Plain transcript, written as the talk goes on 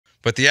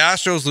But the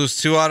Astros lose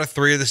 2 out of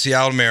 3 of the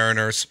Seattle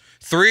Mariners.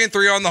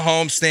 3-3 on the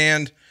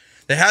homestand.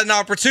 They had an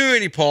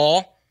opportunity,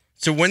 Paul,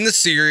 to win the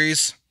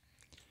series,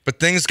 but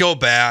things go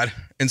bad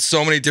in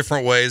so many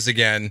different ways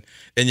again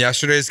in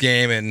yesterday's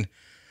game, and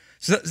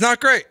it's not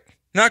great.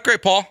 Not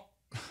great, Paul.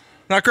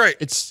 Not great.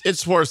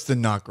 It's worse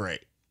than not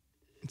great.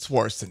 It's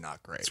worse than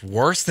not great. It's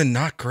worse than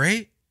not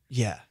great?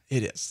 Yeah,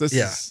 it is. This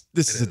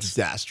is a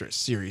disastrous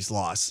series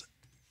loss.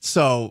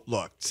 So,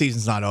 look,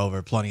 season's not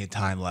over. Plenty of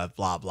time left,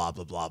 blah, blah,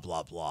 blah, blah,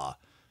 blah, blah.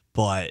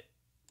 But,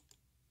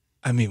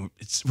 I mean,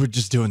 we're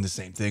just doing the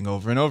same thing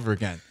over and over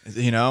again.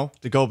 You know,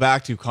 to go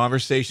back to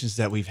conversations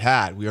that we've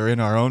had, we are in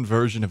our own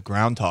version of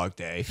Groundhog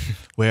Day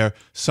where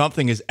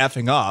something is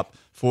effing up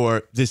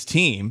for this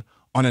team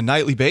on a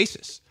nightly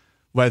basis.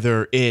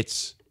 Whether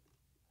it's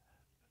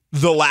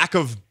the lack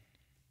of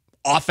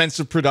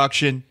offensive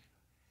production,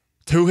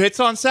 2 hits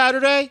on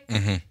Saturday,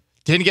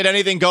 didn't get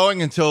anything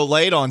going until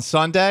late on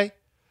Sunday.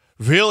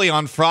 Really,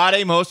 on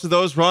Friday, most of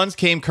those runs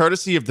came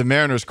courtesy of the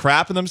Mariners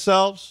crapping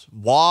themselves,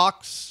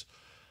 walks,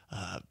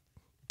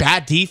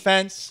 bad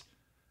defense.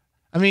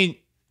 I mean,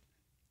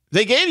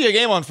 they gave you a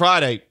game on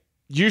Friday.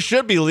 You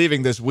should be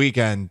leaving this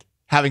weekend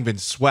having been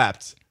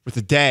swept with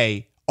a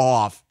day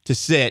off to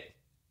sit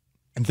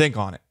and think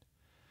on it.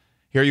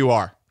 Here you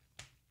are.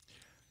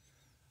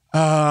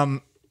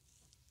 Sean,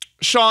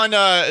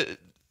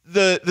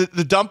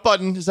 the dump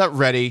button, is that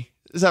ready?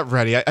 Is that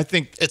ready? I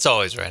think it's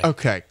always ready.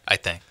 Okay. I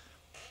think.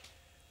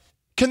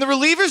 Can the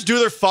relievers do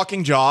their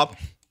fucking job?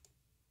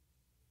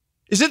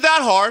 Is it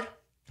that hard?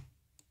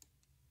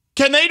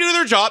 Can they do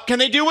their job? Can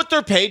they do what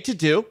they're paid to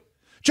do?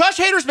 Josh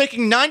Hader's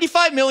making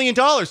 $95 million.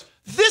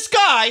 This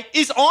guy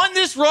is on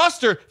this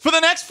roster for the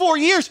next 4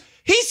 years.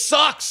 He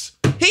sucks.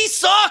 He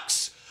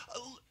sucks.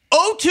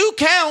 0-2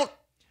 count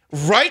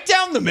right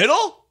down the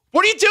middle?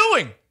 What are you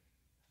doing?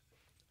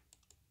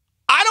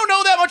 I don't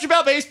know that much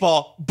about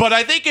baseball, but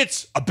I think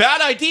it's a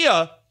bad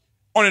idea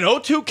on an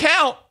 0-2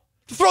 count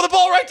to throw the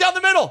ball right down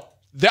the middle.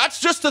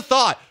 That's just a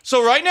thought.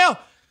 So right now,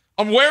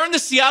 I'm wearing the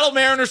Seattle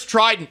Mariners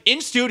trident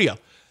in studio.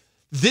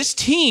 This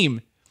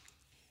team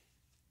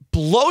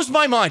blows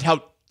my mind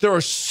how there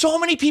are so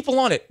many people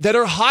on it that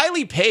are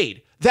highly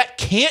paid that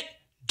can't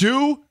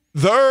do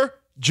their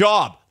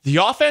job. The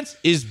offense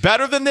is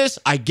better than this.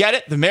 I get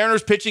it. The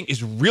Mariners pitching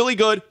is really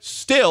good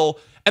still.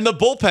 And the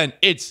bullpen,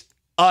 it's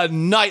a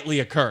nightly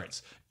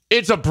occurrence.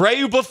 It's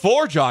Abreu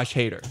before Josh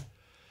Hader.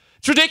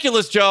 It's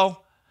ridiculous, Joe.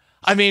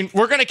 I mean,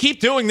 we're going to keep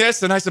doing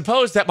this, and I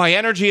suppose that my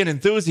energy and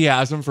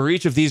enthusiasm for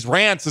each of these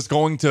rants is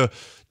going to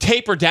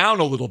taper down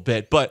a little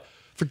bit. But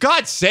for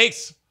God's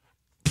sakes,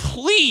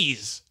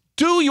 please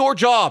do your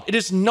job. It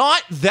is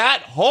not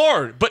that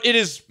hard, but it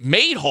is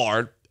made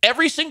hard.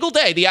 Every single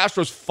day, the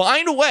Astros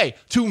find a way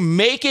to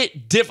make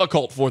it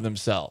difficult for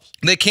themselves.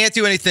 They can't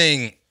do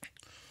anything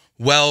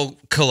well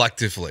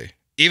collectively.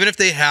 Even if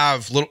they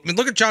have little... I mean,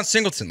 look at John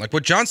Singleton. Like,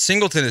 what John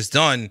Singleton has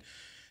done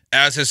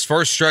as his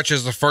first stretch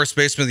as the first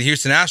baseman of the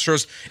Houston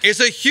Astros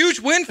is a huge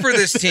win for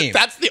this team.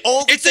 That's the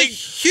only It's a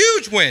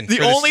huge win The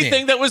for this only team.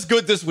 thing that was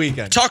good this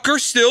weekend.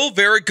 Tucker's still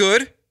very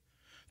good,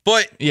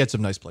 but... He had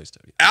some nice plays, too.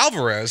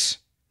 Alvarez,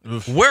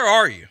 where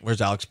are you?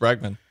 Where's Alex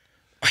Bregman?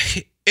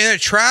 In a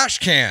trash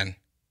can.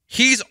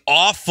 He's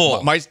awful.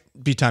 Well, might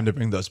be time to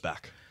bring those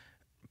back.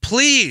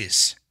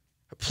 Please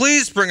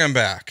bring him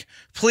back.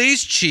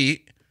 Please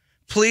cheat.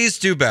 Please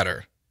do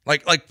better.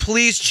 Like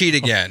please cheat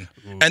again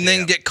and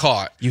then get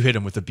caught. You hit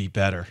him with a be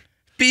better.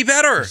 Be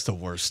better. It's the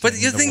worst But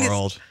thing the in thing the is,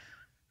 world.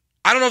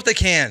 I don't know if they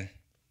can.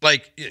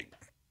 Like,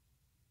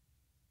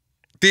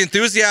 the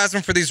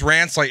enthusiasm for these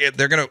rants, like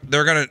they're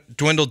gonna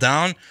dwindle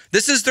down.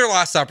 This is their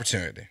last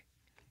opportunity.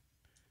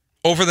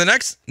 Over the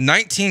next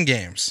 19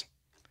 games,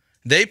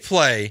 they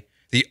play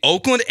the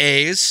Oakland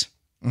A's,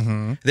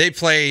 they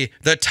play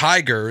the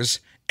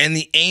Tigers, and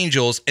the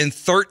Angels in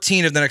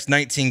 13 of the next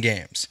 19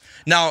 games.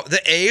 Now, the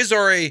A's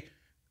are a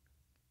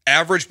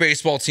average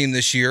baseball team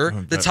this year.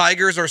 The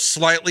Tigers are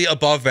slightly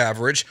above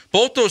average.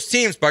 Both those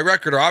teams, by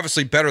record, are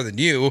obviously better than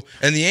you,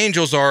 and the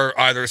Angels are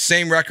either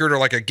same record or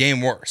like a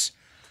game worse.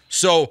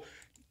 So,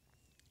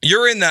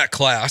 you're in that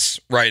class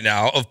right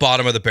now of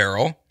bottom of the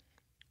barrel,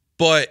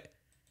 but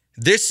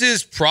this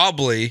is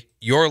probably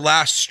your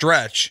last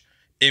stretch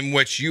in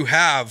which you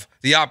have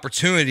the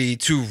opportunity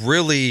to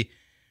really,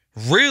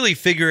 really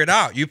figure it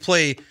out. You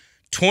play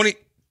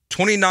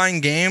 29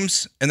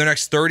 games in the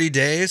next 30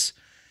 days.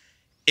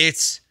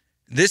 This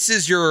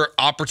is your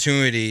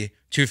opportunity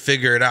to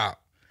figure it out.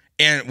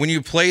 And when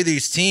you play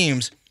these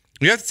teams,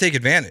 you have to take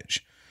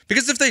advantage.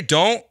 Because if they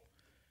don't,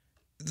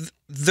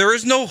 there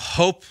is no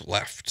hope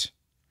left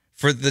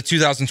for the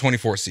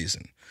 2024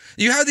 season.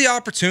 You had the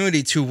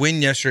opportunity to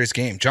win yesterday's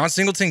game. John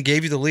Singleton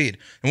gave you the lead.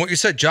 And what you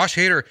said, Josh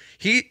Hader,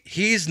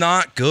 he's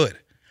not good.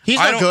 He's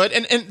not good.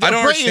 And I don't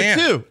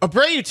understand.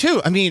 Abreu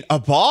too. I mean, a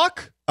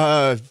balk,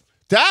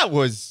 that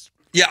was...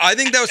 Yeah, I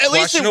think that was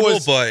questionable,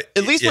 but...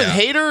 At least with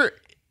Hader,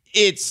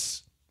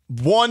 it's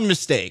one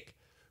mistake.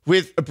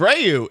 With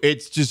Abreu,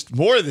 it's just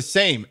more of the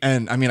same.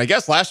 And, I mean, I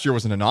guess last year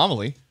was an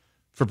anomaly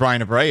for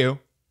Brian Abreu,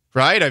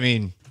 right? I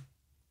mean,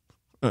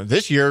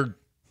 this year,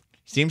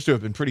 seems to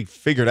have been pretty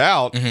figured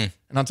out. Mm-hmm.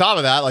 And on top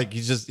of that, like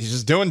he's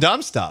just doing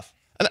dumb stuff.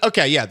 And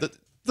okay, yeah,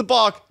 the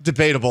balk,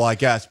 debatable, I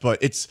guess,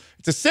 but it's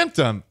a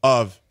symptom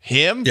of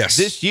him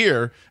this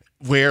year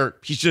where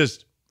he's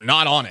just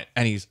not on it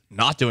and he's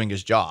not doing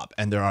his job.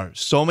 And there are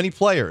so many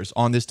players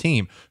on this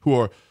team who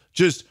are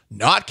just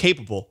not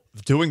capable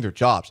of doing their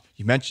jobs.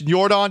 You mentioned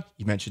Jordan,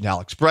 you mentioned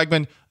Alex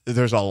Bregman.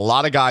 There's a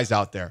lot of guys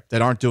out there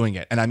that aren't doing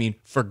it. And I mean,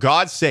 for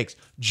God's sakes,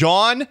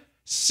 John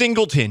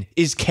Singleton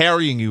is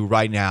carrying you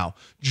right now.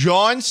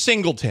 John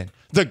Singleton,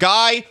 the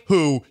guy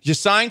who you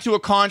signed to a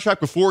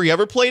contract before he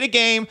ever played a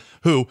game,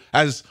 who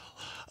has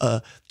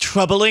a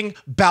troubling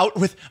bout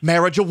with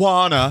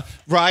marijuana,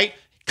 right?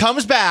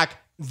 Comes back.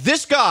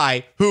 This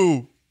guy,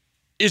 who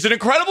is an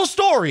incredible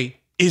story,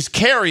 is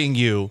carrying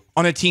you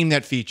on a team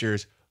that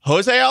features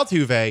Jose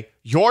Altuve,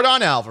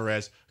 Yordan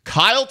Alvarez,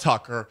 Kyle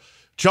Tucker,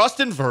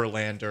 Justin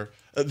Verlander.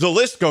 The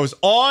list goes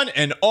on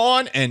and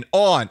on and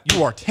on.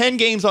 You are 10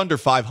 games under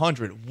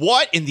 500.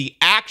 What in the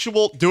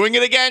actual, doing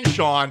it again,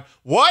 Sean,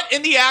 what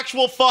in the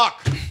actual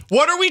fuck?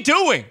 What are we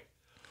doing?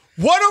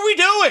 What are we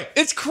doing?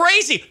 It's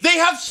crazy. They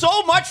have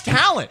so much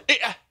talent.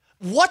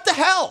 What the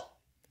hell?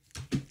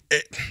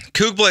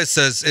 Kugbla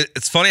says,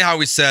 it's funny how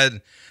we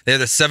said they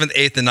had the 7th,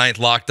 8th, and 9th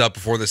locked up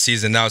before the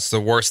season. Now it's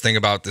the worst thing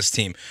about this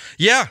team.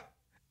 Yeah,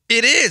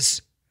 it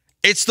is.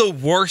 It's the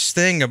worst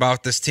thing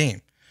about this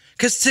team.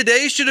 Because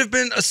today should have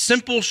been a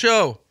simple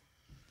show.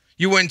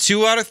 You win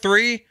 2 out of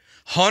 3.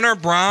 Hunter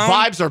Brown.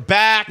 Vibes are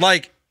back.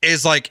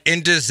 Is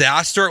in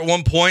disaster at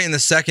one point in the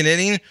 2nd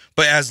inning,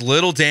 but has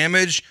little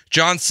damage.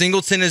 John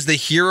Singleton is the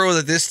hero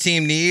that this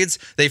team needs.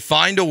 They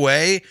find a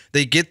way.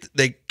 They get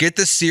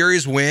the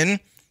series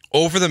win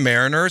over the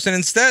Mariners, and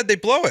instead they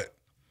blow it.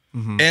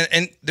 Mm-hmm.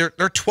 And they're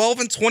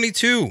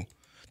 12-22.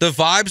 The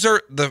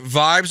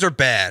vibes are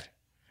bad,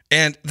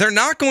 and they're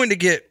not going to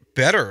get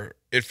better.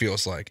 It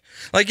feels like,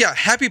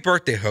 happy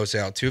birthday, Jose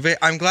Altuve.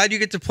 I'm glad you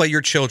get to play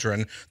your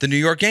children, the New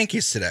York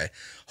Yankees, today.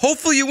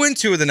 Hopefully you win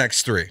 2 of the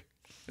next 3.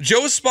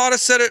 Joe Espada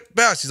said it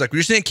best. He's like, we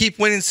just need to keep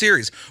winning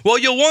series. Well,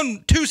 you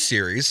won 2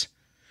 series.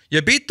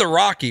 You beat the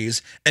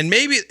Rockies and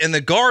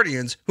the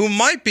Guardians, who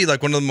might be one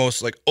of the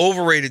most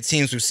overrated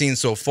teams we've seen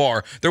so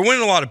far. They're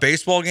winning a lot of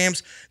baseball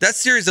games. That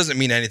series doesn't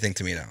mean anything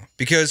to me now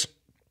because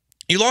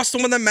you lost the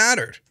one that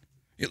mattered.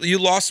 You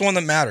lost the one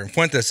that mattered.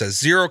 Fuentes says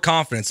 0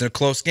 confidence in a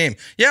close game.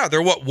 Yeah,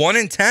 they're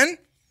 1-10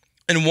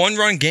 in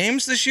 1-run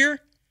games this year?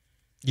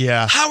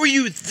 Yeah. How are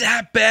you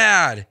that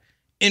bad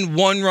in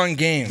 1-run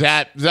games?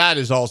 That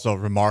is also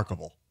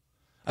remarkable.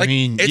 I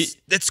mean,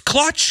 it's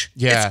clutch.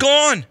 Yeah. It's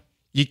gone.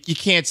 You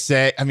can't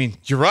say, I mean,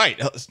 you're right.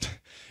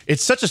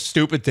 It's such a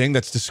stupid thing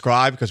that's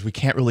described because we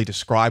can't really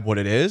describe what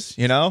it is,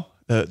 you know?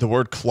 The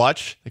word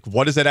clutch,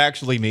 what does it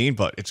actually mean?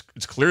 But it's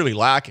clearly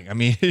lacking. I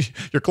mean,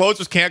 your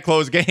closers can't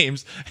close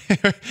games,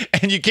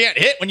 and you can't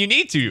hit when you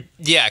need to.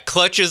 Yeah,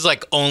 clutch is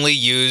only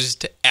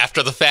used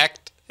after the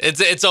fact.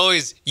 It's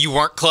always you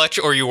weren't clutch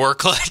or you were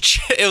clutch.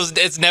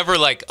 It's never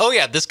oh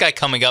yeah, this guy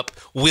coming up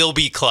will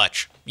be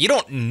clutch. You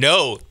don't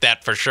know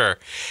that for sure.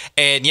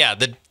 And yeah,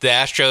 the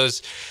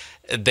Astros,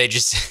 they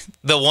just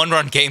the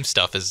 1-run game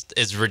stuff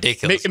is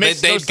ridiculous.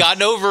 They've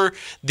gotten over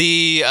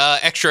the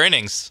extra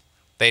innings.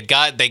 They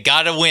got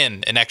to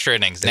win in extra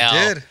innings.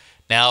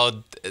 Now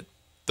the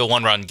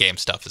 1-run game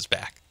stuff is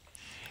back.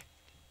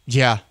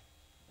 Yeah.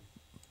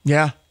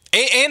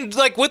 And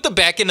with the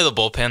back end of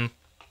the bullpen,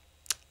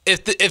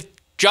 if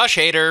Josh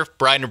Hader,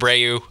 Brian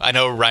Abreu, I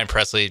know Ryan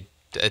Presley,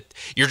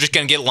 you're just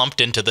gonna get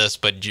lumped into this,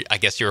 but I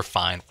guess you're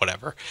fine.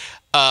 Whatever.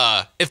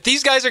 If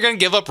these guys are gonna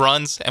give up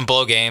runs and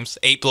blow games,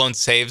 8 blown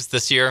saves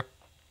this year,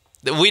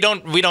 we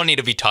don't need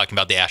to be talking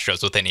about the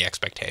Astros with any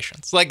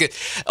expectations.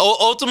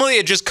 Ultimately,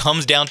 it just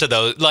comes down to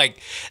those.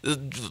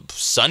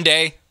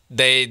 Sunday,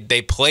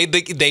 they played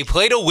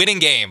a winning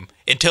game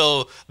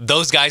until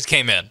those guys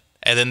came in,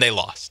 and then they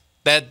lost.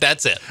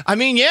 That's it. I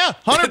mean, yeah,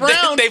 Hunter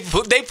Brown.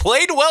 they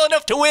played well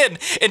enough to win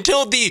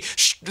until the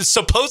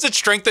supposed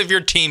strength of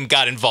your team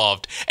got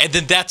involved, and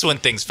then that's when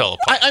things fell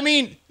apart. I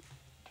mean,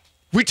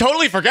 we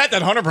totally forget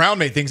that Hunter Brown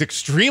made things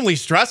extremely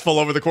stressful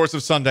over the course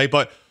of Sunday,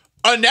 but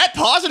a net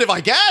positive, I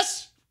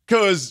guess,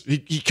 because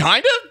he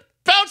kind of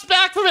bounced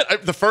back from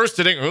it. The first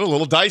inning, a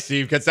little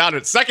dicey, gets out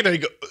of it. Second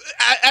inning,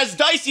 as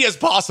dicey as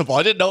possible.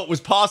 I didn't know it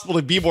was possible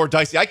to be more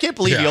dicey. I can't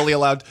believe he only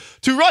allowed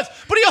 2 runs,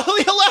 but he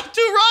only allowed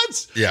 2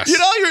 runs. Yes. You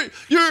know,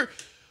 you're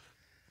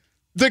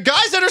the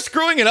guys that are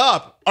screwing it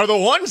up are the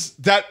ones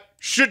that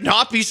should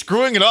not be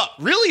screwing it up.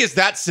 Really, is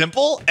that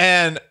simple?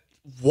 And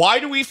why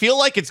do we feel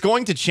like it's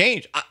going to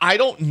change? I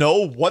don't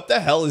know what the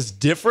hell is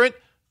different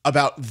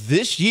about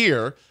this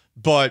year,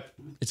 but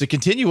it's a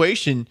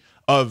continuation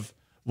of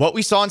what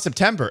we saw in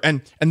September.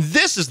 And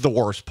this is the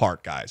worst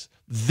part, guys.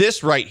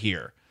 This right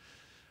here.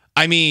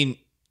 I mean,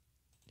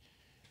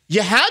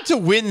 you had to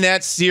win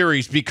that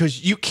series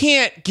because you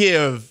can't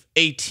give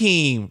a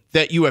team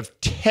that you have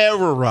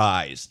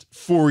terrorized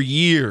for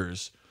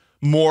years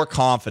more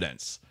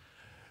confidence.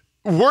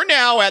 We're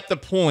now at the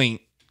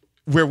point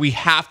where we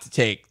have to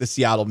take the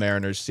Seattle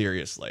Mariners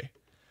seriously.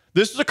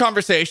 This is a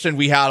conversation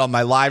we had on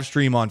my live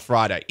stream on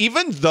Friday.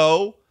 Even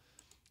though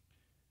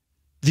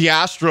the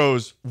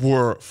Astros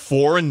were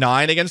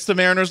 4-9 against the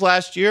Mariners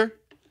last year,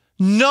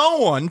 no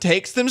one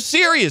takes them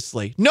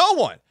seriously. No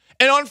one.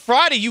 And on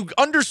Friday, you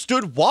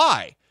understood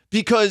why.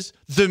 Because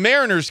the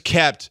Mariners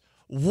kept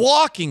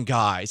walking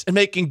guys and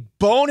making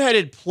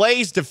boneheaded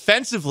plays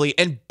defensively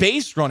and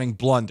base running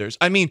blunders.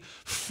 I mean,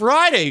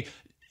 Friday,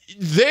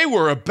 they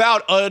were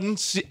about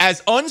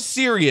as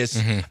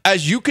unserious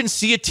as you can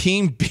see a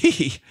team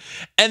be.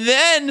 And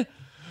then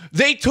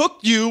they took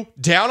you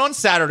down on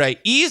Saturday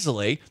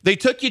easily. They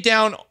took you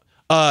down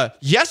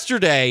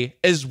yesterday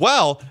as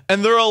well,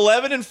 and they're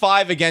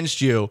 11-5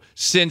 against you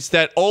since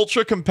that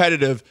ultra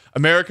competitive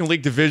American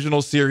League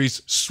Divisional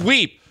Series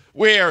sweep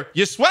where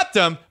you swept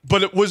them,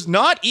 but it was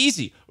not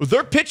easy.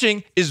 Their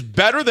pitching is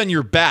better than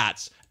your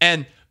bats,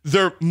 and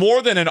they're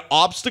more than an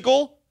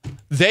obstacle.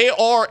 They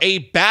are a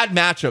bad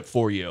matchup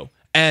for you,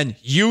 and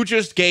you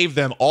just gave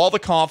them all the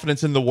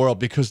confidence in the world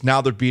because now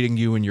they're beating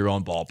you in your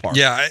own ballpark.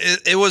 Yeah,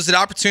 it was an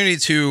opportunity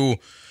to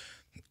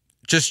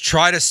just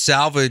try to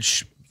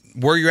salvage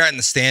where you're at in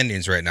the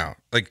standings right now.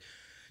 Like,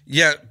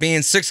 yeah,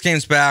 being 6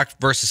 games back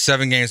versus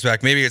 7 games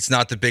back, maybe it's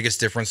not the biggest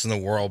difference in the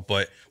world,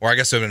 or I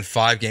guess it would have been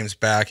 5 games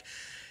back.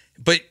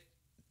 But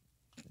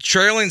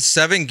trailing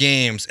 7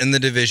 games in the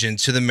division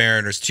to the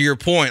Mariners, to your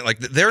point, like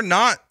they're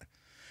not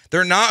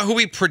who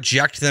we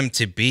project them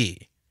to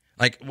be.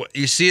 Like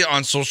you see it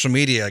on social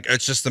media, like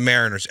it's just the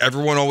Mariners.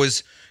 Everyone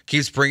always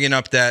keeps bringing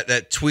up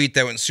that tweet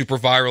that went super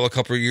viral a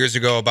couple of years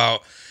ago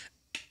about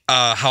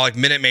how like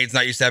Minute Maid's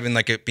not used to having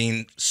like it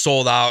being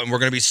sold out, and we're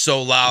gonna be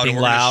so loud, and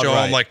we're gonna show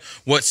them like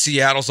what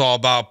Seattle's all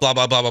about, blah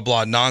blah blah blah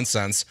blah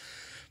nonsense.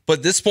 But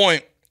at this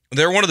point,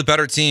 they're one of the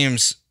better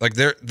teams. Like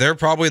they're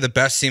probably the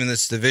best team in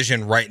this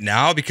division right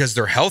now because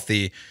they're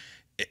healthy.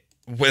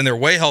 When they're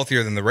way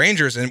healthier than the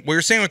Rangers, and what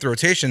you're saying with the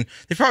rotation,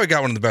 they probably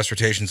got one of the best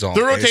rotations on.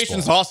 Their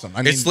rotation's awesome.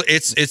 I mean,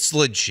 it's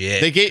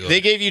legit.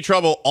 They gave you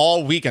trouble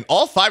all weekend.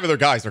 All 5 of their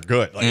guys are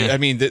good. Like, I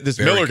mean, this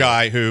Very Miller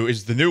guy who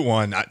is the new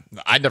one,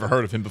 I'd never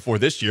heard of him before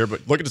this year,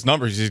 but look at his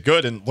numbers. He's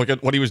good, and look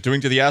at what he was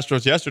doing to the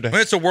Astros yesterday. I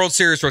mean, it's a World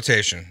Series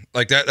rotation.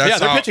 Like that. That's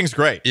their pitching's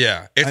great.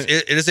 Yeah,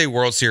 it is a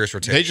World Series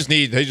rotation.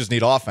 They just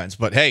need offense.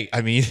 But hey,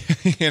 I mean,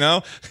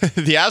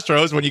 the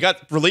Astros, when you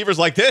got relievers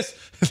like this,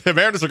 the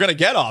Mariners are going to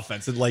get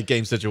offense in late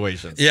game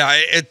situations. Yeah,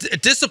 it's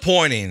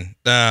disappointing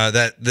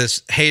that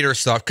this hater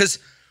stuff, because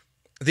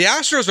the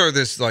Astros are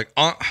this like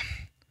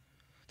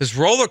this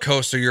roller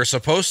coaster you're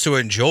supposed to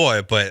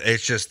enjoy, but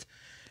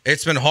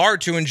it's been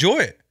hard to enjoy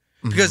it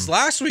because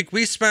last week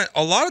we spent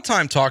a lot of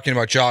time talking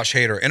about Josh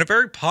Hader in a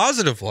very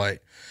positive light.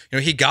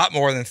 He got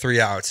more than 3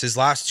 outs. His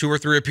last 2 or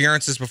 3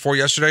 appearances before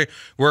yesterday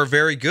were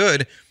very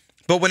good.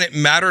 But when it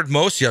mattered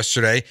most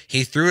yesterday,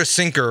 he threw a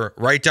sinker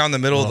right down the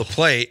middle of the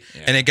plate,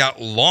 and it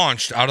got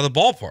launched out of the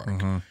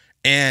ballpark.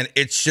 And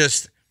it's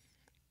just,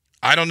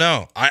 I don't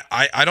know.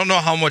 I don't know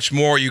how much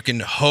more you can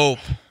hope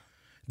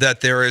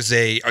that there is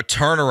a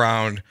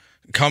turnaround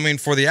coming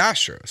for the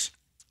Astros.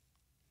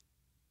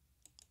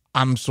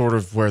 I'm sort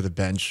of where the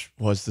bench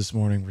was this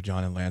morning, where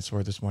John and Lance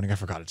were this morning. I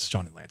forgot it's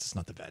John and Lance. It's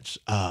not the bench.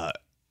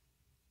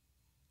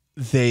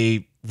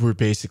 They were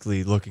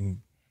basically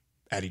looking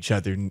at each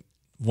other and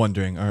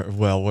wondering,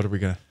 well, what are we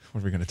gonna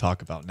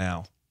talk about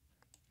now?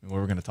 What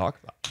are we gonna talk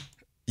about?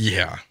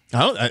 Yeah,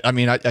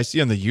 I see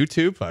on the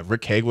YouTube,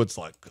 Rick Hagewood's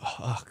like,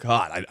 oh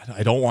God,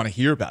 I don't want to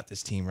hear about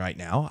this team right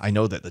now. I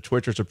know that the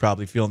Twitchers are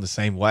probably feeling the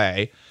same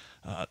way.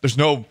 There's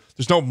no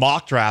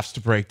mock drafts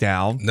to break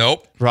down.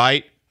 Nope.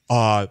 Right?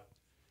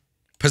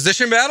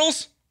 Position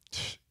battles?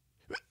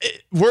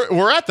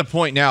 We're at the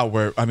point now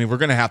where, I mean, we're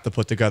going to have to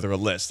put together a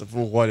list of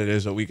what it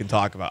is that we can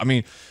talk about. I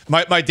mean,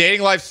 my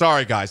dating life,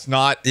 sorry guys, it's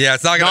not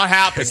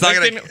happening.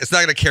 It's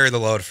not gonna carry the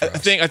load for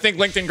us. I think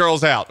LinkedIn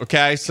girl's out.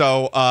 Okay,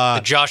 so the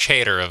Josh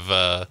Hader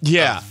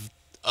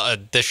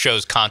of this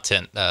show's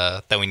content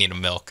that we need to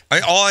milk.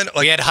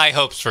 We had high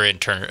hopes for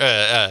intern.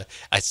 I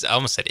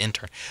almost said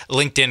intern.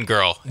 LinkedIn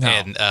girl. No.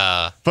 And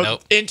but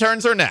nope.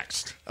 Interns are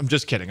next. I'm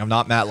just kidding. I'm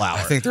not Matt Lauer.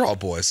 I think they're all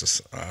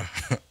boys.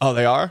 Oh,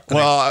 they are?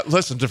 Well,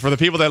 listen, for the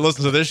people that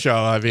listen to this show,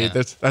 I mean,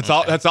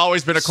 that's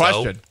always been a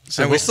question.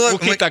 So we'll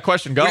keep that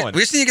question going.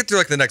 We just need to get through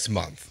like the next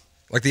month.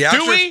 Like the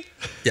Astros. Do we?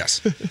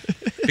 Yes.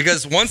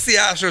 Because once the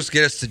Astros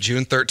get us to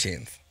June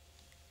 13th,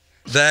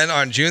 then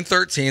on June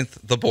 13th,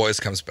 the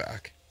boys comes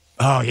back.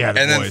 Oh, yeah, and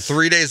then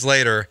 3 days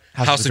later,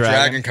 House of the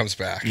Dragon comes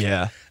back.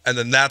 Yeah. And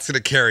then that's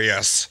going to carry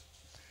us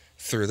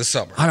through the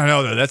summer. I don't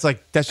know, though.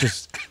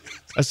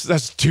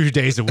 That's 2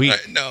 days a week.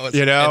 No, and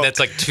that's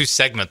like 2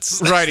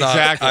 segments. Right,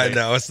 exactly. I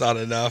know, it's not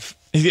enough.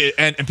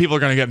 And people are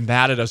going to get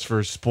mad at us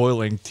for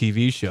spoiling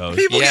TV shows.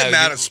 People get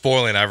mad at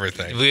spoiling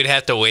everything. We would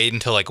have to wait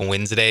until like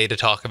Wednesday to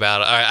talk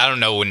about it. I don't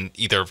know when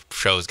either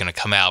show is going to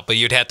come out, but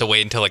you'd have to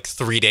wait until like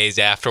 3 days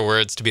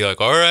afterwards to be like,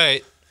 all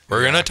right,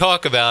 we're going to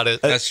talk about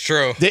it. That's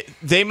true.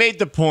 They made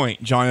the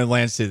point, John and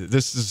Lance said, that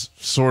this is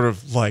sort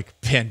of like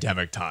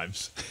pandemic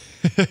times.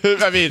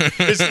 I mean,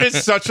 it's been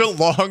such a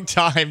long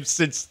time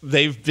since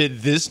they've been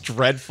this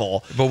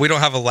dreadful. But we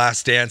don't have a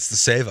Last Dance to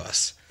save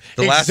us.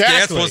 The Last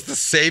Dance was the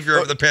savior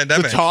of the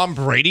pandemic. The Tom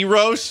Brady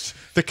roast,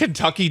 the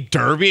Kentucky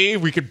Derby.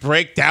 We could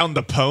break down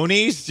the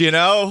ponies,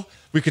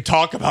 We could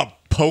talk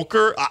about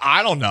poker.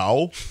 I don't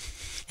know.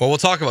 Well, we'll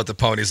talk about the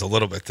ponies a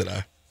little bit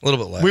today. A little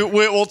bit later.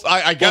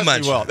 I guess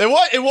we will.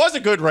 It was a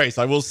good race.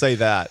 I will say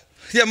that.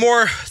 Yeah,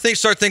 more things.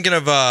 Start thinking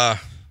of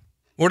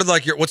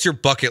what's your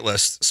bucket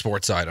list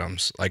sports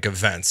items, like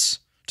events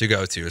to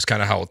go to? Is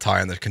kind of how we'll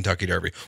tie in the Kentucky Derby.